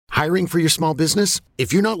Hiring for your small business?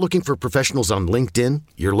 If you're not looking for professionals on LinkedIn,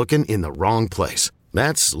 you're looking in the wrong place.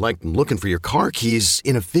 That's like looking for your car keys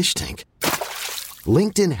in a fish tank.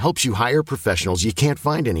 LinkedIn helps you hire professionals you can't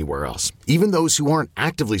find anywhere else, even those who aren't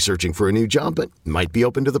actively searching for a new job but might be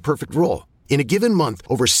open to the perfect role. In a given month,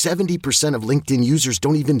 over 70% of LinkedIn users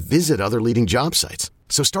don't even visit other leading job sites.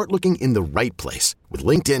 So start looking in the right place. With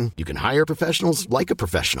LinkedIn, you can hire professionals like a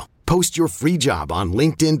professional. Post your free job on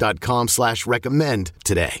linkedin.com/recommend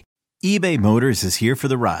today. eBay Motors is here for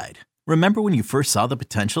the ride. Remember when you first saw the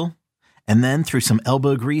potential? And then through some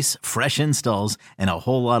elbow grease, fresh installs, and a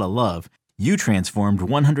whole lot of love, you transformed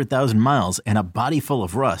 100,000 miles and a body full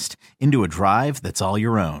of rust into a drive that's all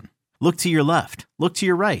your own. Look to your left. Look to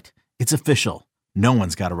your right. It's official. No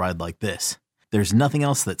one's got a ride like this. There's nothing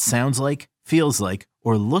else that sounds like, feels like,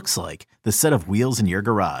 or looks like the set of wheels in your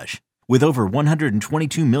garage. With over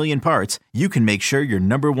 122 million parts, you can make sure your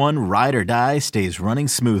number one ride or die stays running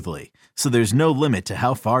smoothly. So there's no limit to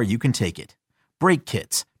how far you can take it. Brake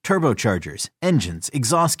kits, turbochargers, engines,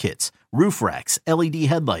 exhaust kits, roof racks, LED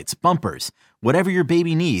headlights, bumpers, whatever your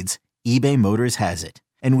baby needs, eBay Motors has it.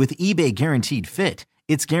 And with eBay Guaranteed Fit,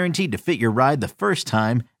 it's guaranteed to fit your ride the first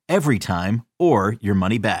time, every time, or your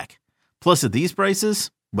money back. Plus at these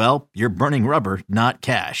prices, well, you're burning rubber, not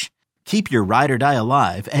cash. Keep your ride or die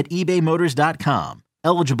alive at ebaymotors.com.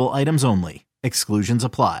 Eligible items only. Exclusions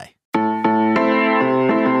apply.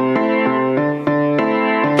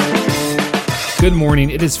 Good morning.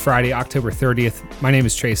 It is Friday, October 30th. My name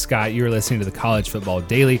is Trey Scott. You are listening to the College Football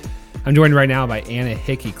Daily. I'm joined right now by Anna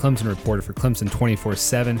Hickey, Clemson reporter for Clemson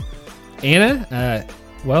 24/7. Anna,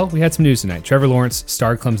 we had some news tonight. Trevor Lawrence,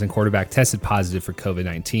 star Clemson quarterback, tested positive for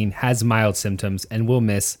COVID-19, has mild symptoms, and will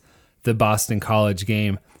miss the Boston College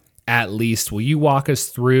game at least. Will you walk us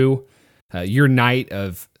through your night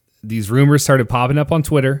of these rumors started popping up on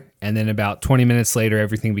Twitter, and then about 20 minutes later,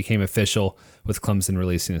 everything became official with Clemson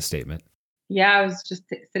releasing a statement? Yeah, I was just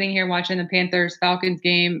sitting here watching the Panthers-Falcons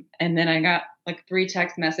game, and then I got like 3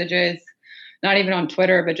 text messages, not even on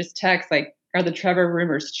Twitter, but just text like, are the Trevor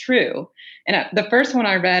rumors true? And the first one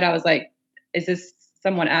I read, I was like, is this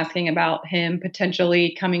someone asking about him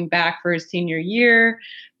potentially coming back for his senior year?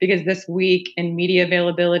 Because this week in media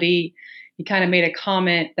availability, he kind of made a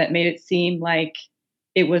comment that made it seem like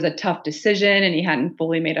it was a tough decision and he hadn't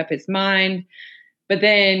fully made up his mind. But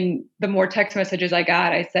then the more text messages I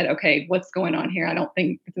got, I said, okay, what's going on here? I don't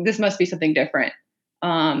think this must be something different.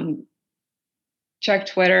 Checked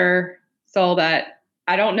Twitter, saw that.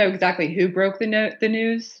 I don't know exactly who broke the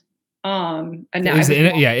news. And it was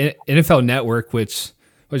NFL Network, which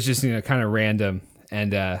was just kind of random.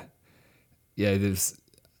 And I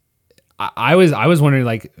was wondering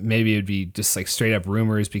like maybe it'd be just like straight up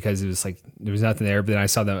rumors because it was like there was nothing there. But then I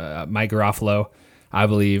saw the Mike Garofalo, I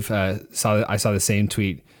believe, I saw the same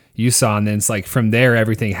tweet you saw, and then it's like from there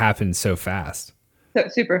everything happened so fast. So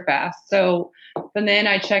super fast. So and then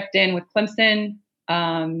I checked in with Clemson,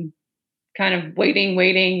 kind of waiting,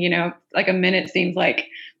 like a minute seems like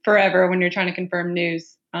forever when you're trying to confirm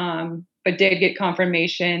news. But did get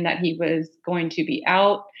confirmation that he was going to be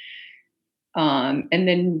out. And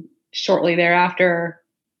then shortly thereafter,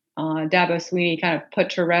 Dabo Sweeney kind of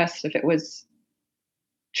put to rest if it was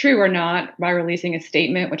true or not by releasing a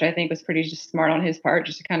statement, which I think was pretty just smart on his part,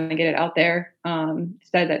 just to kind of get it out there.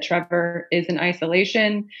 Said that Trevor is in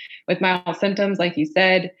isolation with mild symptoms, like you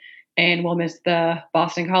said, and will miss the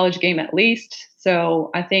Boston College game at least. So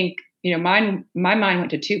I think, my mind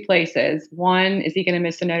went to 2 places. One, is he going to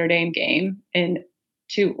miss the Notre Dame game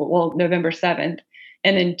November 7th?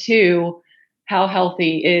 And then 2, how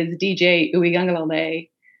healthy is DJ Uiagalelei,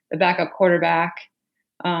 the backup quarterback,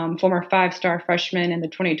 former 5-star freshman in the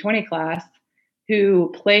 2020 class,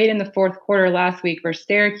 who played in the 4th quarter last week versus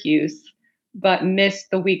Syracuse, but missed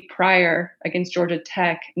the week prior against Georgia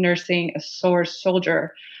Tech, nursing a sore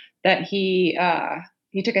shoulder that he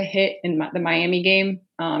took a hit in the Miami game.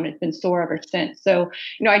 It's been sore ever since. So,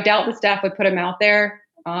 I doubt the staff would put him out there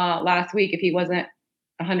last week if he wasn't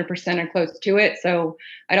 100% or close to it. So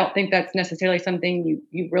I don't think that's necessarily something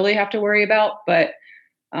you really have to worry about. But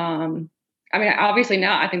obviously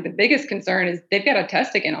now I think the biggest concern is they've got a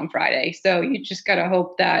test again on Friday. So you just got to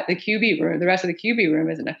hope that the rest of the QB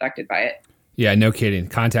room isn't affected by it. Yeah, no kidding.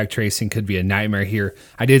 Contact tracing could be a nightmare here.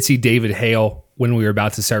 I did see David Hale, when we were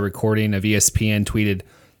about to start recording, of ESPN, tweeted,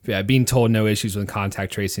 being told no issues with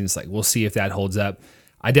contact tracing. It's like, we'll see if that holds up.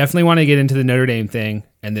 I definitely want to get into the Notre Dame thing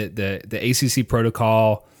and the ACC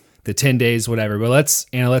protocol, the 10 days, whatever. But let's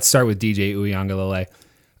start with DJ Uiagalelei.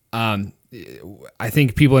 I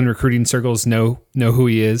think people in recruiting circles know who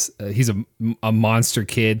he is. He's a monster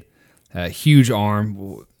kid, huge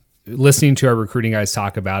arm. listening to our recruiting guys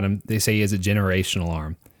talk about him, they say he has a generational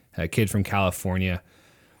arm, a kid from California.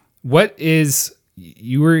 What is,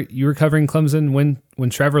 you were covering Clemson when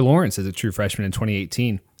Trevor Lawrence, as a true freshman in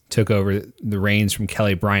 2018, took over the reins from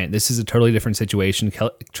Kelly Bryant. This is a totally different situation.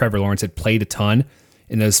 Trevor Lawrence had played a ton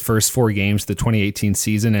in those first 4 games of the 2018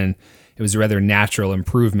 season, and it was a rather natural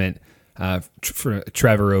improvement for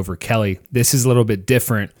Trevor over Kelly. This is a little bit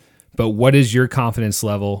different, but what is your confidence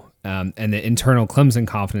level and the internal Clemson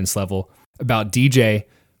confidence level about DJ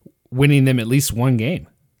winning them at least one game?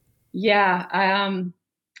 Yeah,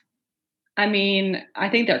 I mean, I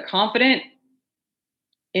think they're confident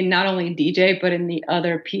in not only DJ, but in the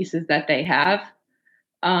other pieces that they have.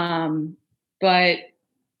 But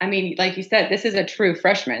I mean, like you said, this is a true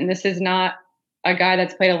freshman. This is not a guy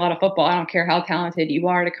that's played a lot of football. I don't care how talented you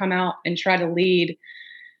are to come out and try to lead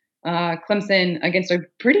Clemson against a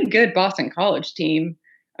pretty good Boston College team.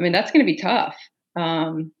 I mean, that's going to be tough.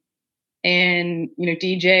 And,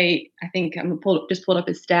 DJ, I think just pulled up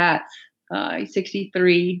his stats. He's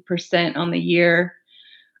 63% on the year.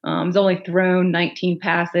 He's only thrown 19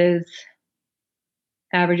 passes,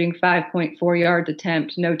 averaging 5.4 yards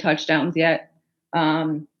attempt, no touchdowns yet.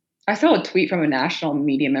 I saw a tweet from a national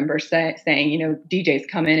media member saying, DJ's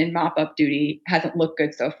come in and mop up duty, hasn't looked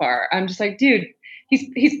good so far. I'm just like, dude,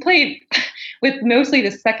 he's played with mostly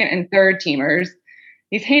the second and third teamers.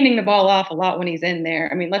 He's handing the ball off a lot when he's in there.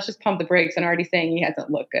 I mean, let's just pump the brakes and already saying he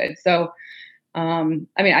hasn't looked good. So,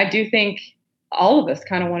 I do think all of us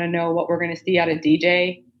kind of want to know what we're going to see out of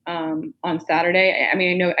DJ on Saturday. I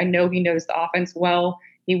mean, I know he knows the offense well.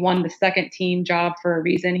 He won the second team job for a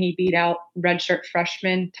reason. He beat out redshirt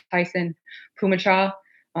freshman Tyson Pumacha,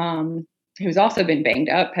 who's also been banged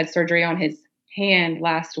up, had surgery on his hand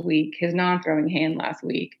last week, his non-throwing hand last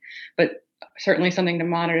week, but certainly something to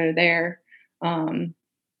monitor there.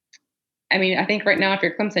 I think right now, if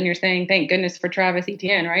you're Clemson, you're saying, thank goodness for Travis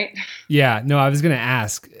Etienne, right? Yeah, no, I was going to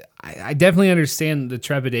ask. I definitely understand the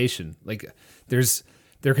trepidation. Like,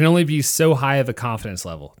 there can only be so high of a confidence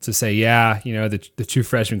level to say, the true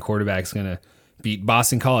freshman quarterback is going to beat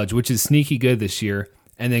Boston College, which is sneaky good this year,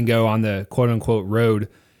 and then go on the quote-unquote road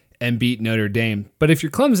and beat Notre Dame. But if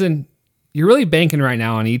you're Clemson, you're really banking right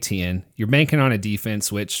now on Etienne. You're banking on a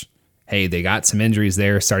defense, which, hey, they got some injuries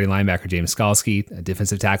there. Starting linebacker James Skalski, a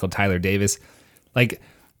defensive tackle Tyler Davis. Like,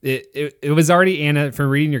 it was already, Anna, from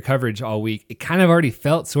reading your coverage all week, it kind of already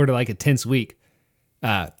felt sort of like a tense week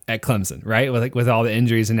at Clemson, right? With all the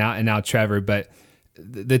injuries and now Trevor, but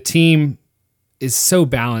the team is so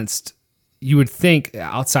balanced. You would think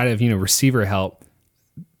outside of, receiver help,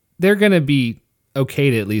 they're going to be okay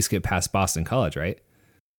to at least get past Boston College, right?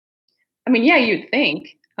 I mean, yeah, you'd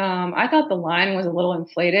think. I thought the line was a little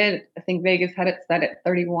inflated. I think Vegas had it set at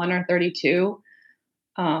 31 or 32.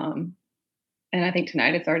 And I think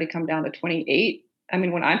tonight it's already come down to 28. I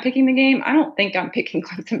mean, when I'm picking the game, I don't think I'm picking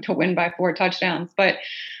Clemson to win by 4 touchdowns. But,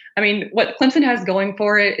 I mean, what Clemson has going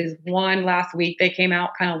for it is, one, last week they came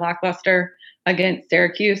out kind of lackluster against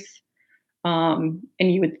Syracuse. And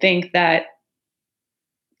you would think that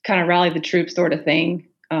kind of rally the troops sort of thing,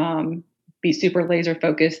 be super laser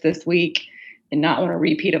focused this week and not want a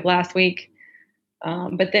repeat of last week.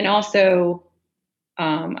 But then also,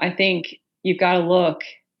 I think you've got to look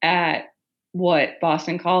at what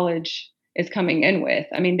Boston College is coming in with.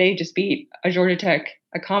 I mean, they just beat a Georgia Tech,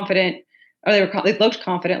 they looked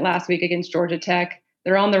confident last week against Georgia Tech.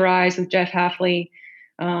 They're on the rise with Jeff Hafley.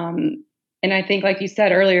 And I think, like you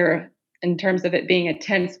said earlier, in terms of it being a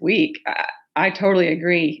tense week, I totally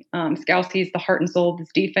agree. Skalski's the heart and soul of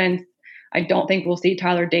this defense. I don't think we'll see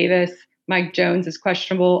Tyler Davis. Mike Jones is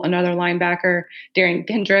questionable. Another linebacker, Darian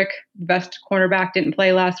Kendrick, best cornerback, didn't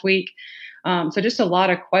play last week. So just a lot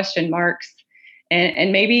of question marks.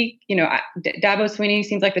 And maybe, Dabo Swinney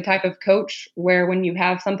seems like the type of coach where when you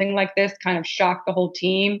have something like this, kind of shock the whole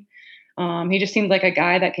team. He just seems like a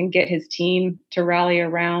guy that can get his team to rally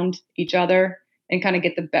around each other and kind of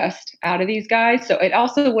get the best out of these guys. So it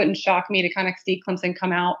also wouldn't shock me to kind of see Clemson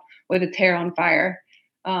come out with a tear on fire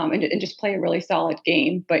and just play a really solid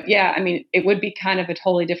game. But yeah, I mean, it would be kind of a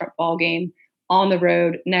totally different ball game on the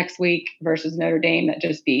road next week versus Notre Dame that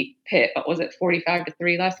just beat Pitt. What was it,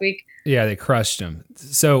 45-3 last week? Yeah, they crushed them.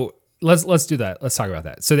 So let's do that. Let's talk about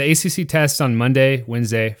that. So the ACC tests on Monday,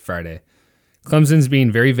 Wednesday, Friday. Clemson's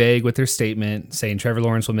being very vague with their statement, saying Trevor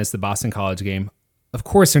Lawrence will miss the Boston College game. Of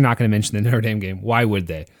course, they're not going to mention the Notre Dame game. Why would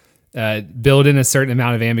they? Build in a certain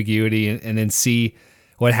amount of ambiguity and then see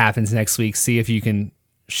what happens next week. See if you can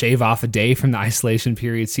shave off a day from the isolation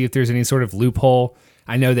period. See if there's any sort of loophole.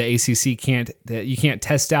 I know the ACC you can't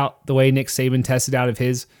test out the way Nick Saban tested out of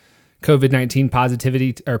his COVID-19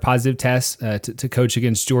 positive test to coach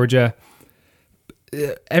against Georgia.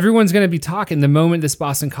 Everyone's going to be talking the moment this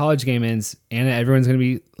Boston College game ends. Anna, everyone's going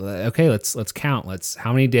to be okay. Let's count.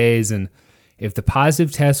 How many days? And if the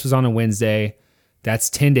positive test was on a Wednesday, that's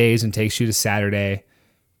 10 days and takes you to Saturday.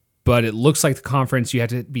 But it looks like the conference, you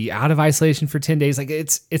have to be out of isolation for 10 days. Like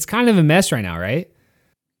it's kind of a mess right now, right?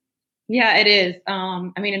 Yeah, it is.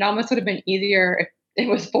 It almost would have been easier if it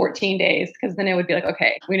was 14 days, because then it would be like,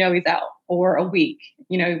 okay, we know he's out, or a week,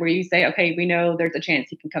 where you say, okay, we know there's a chance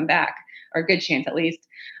he can come back, or a good chance at least.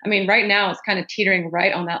 Right now it's kind of teetering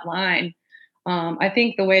right on that line. I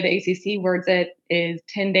think the way the ACC words it is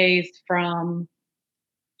 10 days from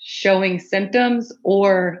showing symptoms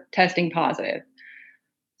or testing positive.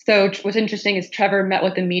 So what's interesting is Trevor met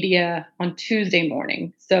with the media on Tuesday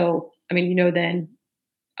morning. So, then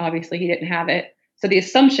obviously he didn't have it. So the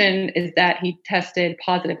assumption is that he tested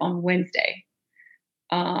positive on Wednesday.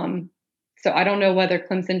 So I don't know whether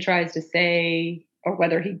Clemson tries to say, or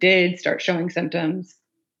whether he did start showing symptoms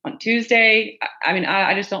on Tuesday.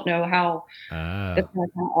 I just don't know how that's going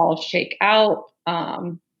to all shake out.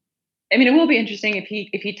 It will be interesting if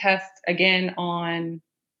he tests again on,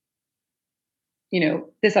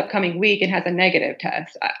 this upcoming week and has a negative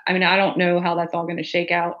test. I don't know how that's all going to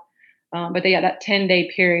shake out. But that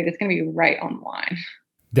 10-day period is going to be right on the line.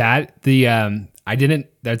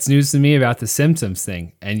 That's news to me about the symptoms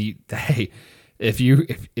thing. And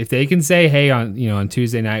if they can say, hey, on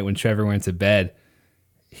Tuesday night when Trevor went to bed,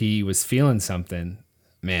 he was feeling something,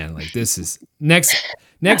 man, like this is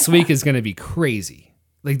next week is going to be crazy.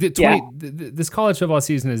 Like this college football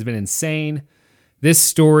season has been insane. This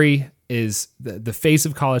story is the face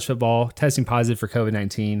of college football, testing positive for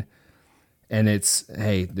COVID-19. And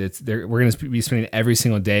we're going to be spending every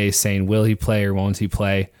single day saying, will he play or won't he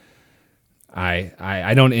play?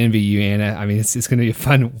 I don't envy you, Anna. It's going to be a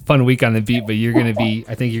fun week on the beat, but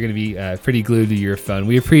I think you're going to be pretty glued to your phone.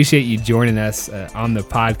 We appreciate you joining us on the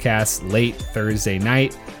podcast late Thursday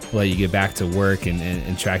night. We'll let you get back to work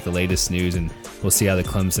and track the latest news, and we'll see how the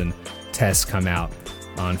Clemson tests come out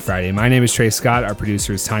on Friday. My name is Trey Scott. Our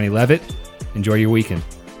producer is Tiny Levitt. Enjoy your weekend.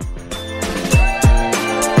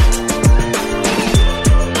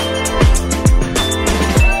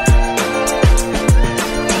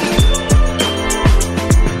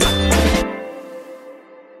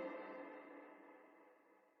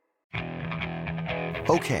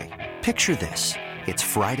 Okay, picture this. It's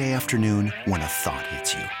Friday afternoon when a thought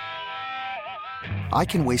hits you. I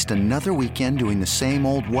can waste another weekend doing the same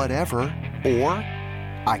old whatever, or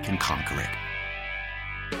I can conquer it.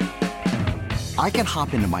 I can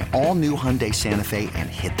hop into my all-new Hyundai Santa Fe and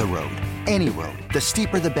hit the road. Any road. The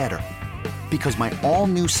steeper, the better. Because my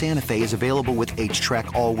all-new Santa Fe is available with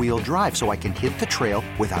H-Track all-wheel drive, so I can hit the trail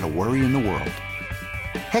without a worry in the world.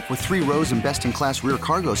 Heck, with 3 rows and best-in-class rear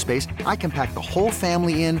cargo space, I can pack the whole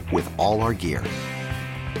family in with all our gear.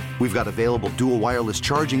 We've got available dual wireless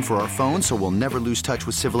charging for our phones, so we'll never lose touch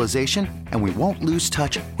with civilization, and we won't lose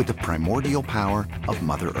touch with the primordial power of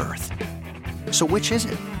Mother Earth. So which is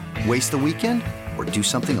it? Waste the weekend or do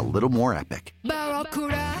something a little more epic?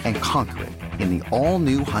 And conquer it in the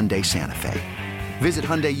all-new Hyundai Santa Fe. Visit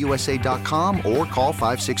HyundaiUSA.com or call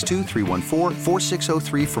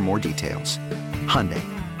 562-314-4603 for more details. Hyundai,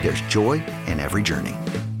 there's joy in every journey.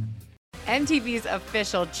 MTV's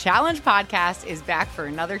official Challenge podcast is back for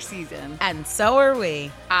another season. And so are we.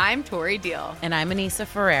 I'm Tori Deal. And I'm Anissa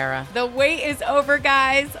Ferreira. The wait is over,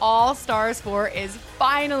 guys. All Stars 4 is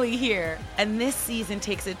finally here. And this season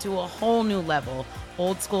takes it to a whole new level.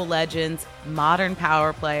 Old school legends, modern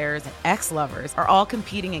power players, and ex-lovers are all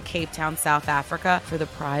competing in Cape Town, South Africa for the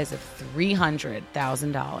prize of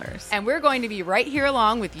 $300,000. And we're going to be right here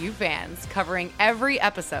along with you fans, covering every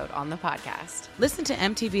episode on the podcast. Listen to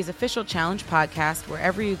MTV's official Challenge podcast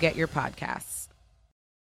wherever you get your podcasts.